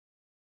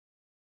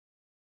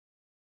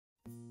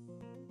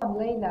I'm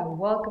Leila.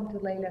 Welcome to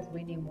Leila's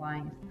Winning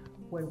Wines,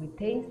 where we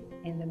taste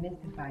and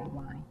demystify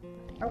wine.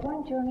 Our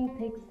wine journey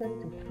takes us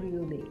to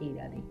Friuli,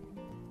 Italy.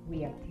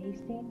 We are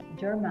tasting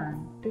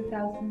Jermann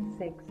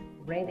 2006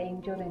 Red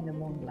Angel in the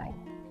Moonlight,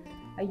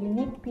 a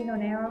unique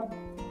Pinot Noir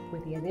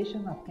with the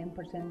addition of 10%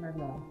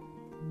 Merlot,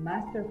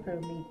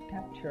 masterfully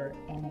captured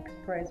and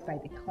expressed by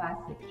the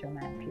classic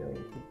Jermann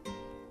purity.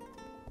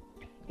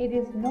 It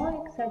is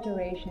no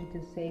exaggeration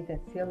to say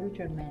that Sylvio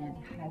Jermann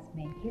has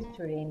made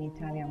history in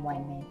Italian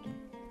winemaking.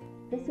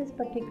 This is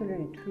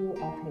particularly true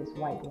of his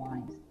white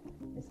wines,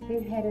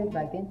 spearheaded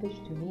by vintage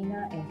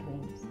Tumina and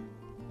Dreams.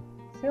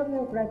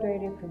 Sylvio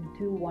graduated from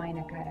two wine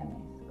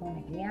academies,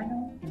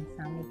 Conegliano and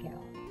San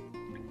Michele.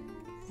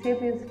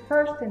 Sylvio's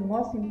first and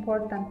most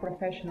important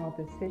professional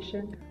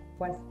decision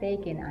was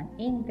taking an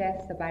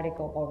in-depth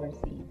sabbatical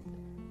overseas.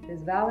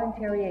 This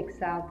voluntary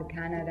exile to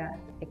Canada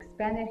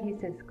expanded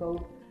his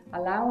scope,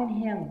 allowing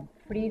him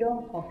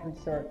freedom of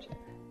research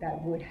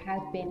that would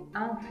have been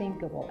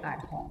unthinkable at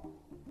home.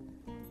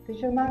 The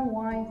Jermann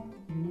wines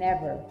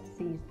never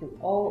cease to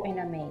awe and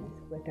amaze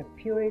with their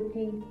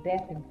purity,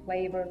 depth in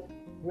flavor,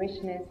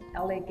 richness,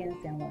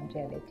 elegance, and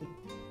longevity.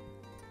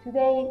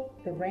 Today,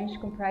 the range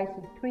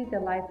comprises three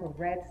delightful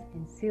reds,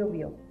 and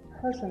Sylvio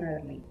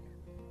personally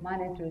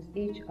monitors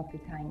each of the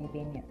tiny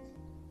vineyards.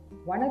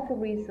 One of the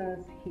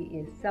reasons he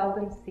is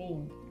seldom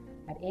seen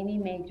at any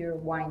major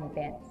wine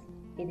events.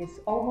 It is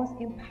almost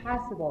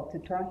impossible to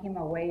turn him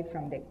away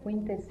from the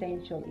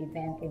quintessential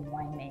event in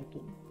winemaking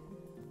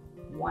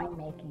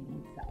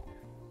itself.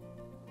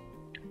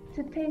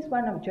 To taste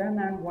one of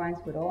Jermann wines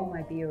with all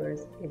my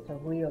viewers is a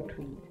real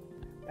treat,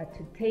 but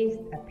to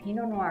taste a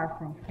Pinot Noir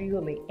from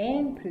Friuli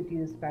and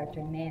produced by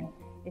Jermann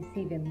is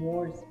even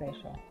more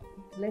special.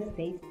 Let's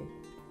taste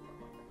it.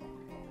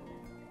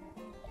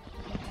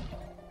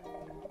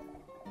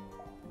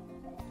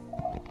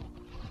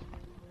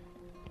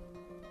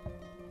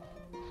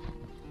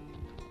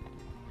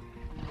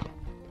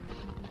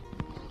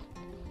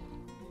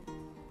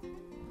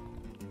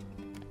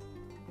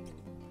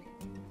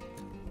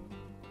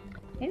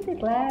 In the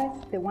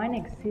glass, the wine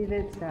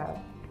exhibits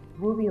a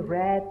ruby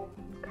red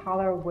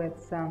color with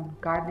some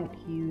garnet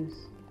hues.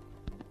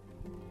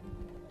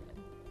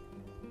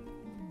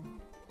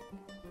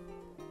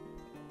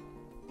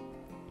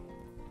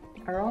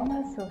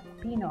 Aromas of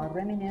Pinot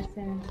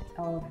reminiscent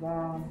of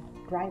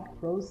dried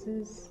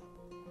roses,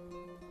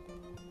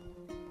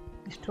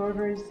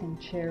 strawberries, and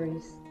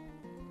cherries.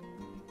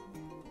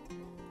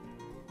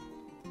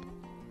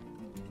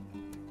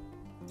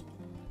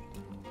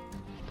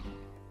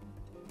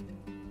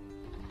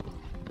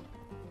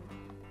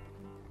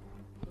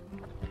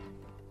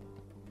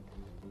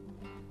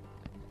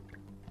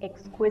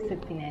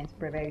 Exquisite finesse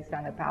prevails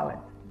on the palate,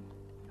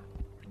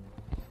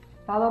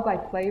 followed by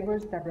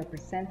flavors that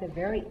represent the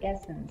very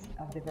essence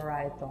of the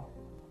varietal.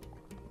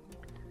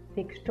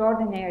 The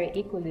extraordinary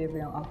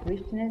equilibrium of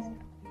richness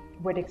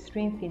with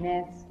extreme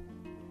finesse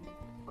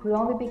could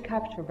only be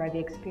captured by the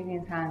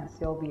experienced hand of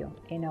Sylvio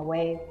in a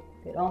way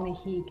that only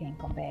he can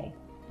convey.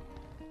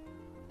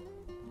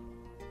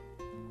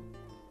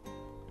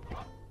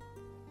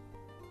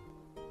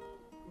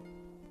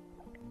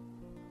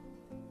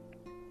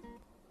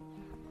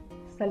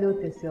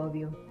 Salute,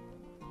 Sylvio.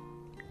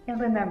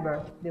 And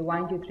remember, the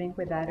wine you drink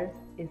with others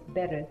is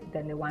better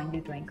than the wine you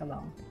drink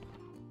alone.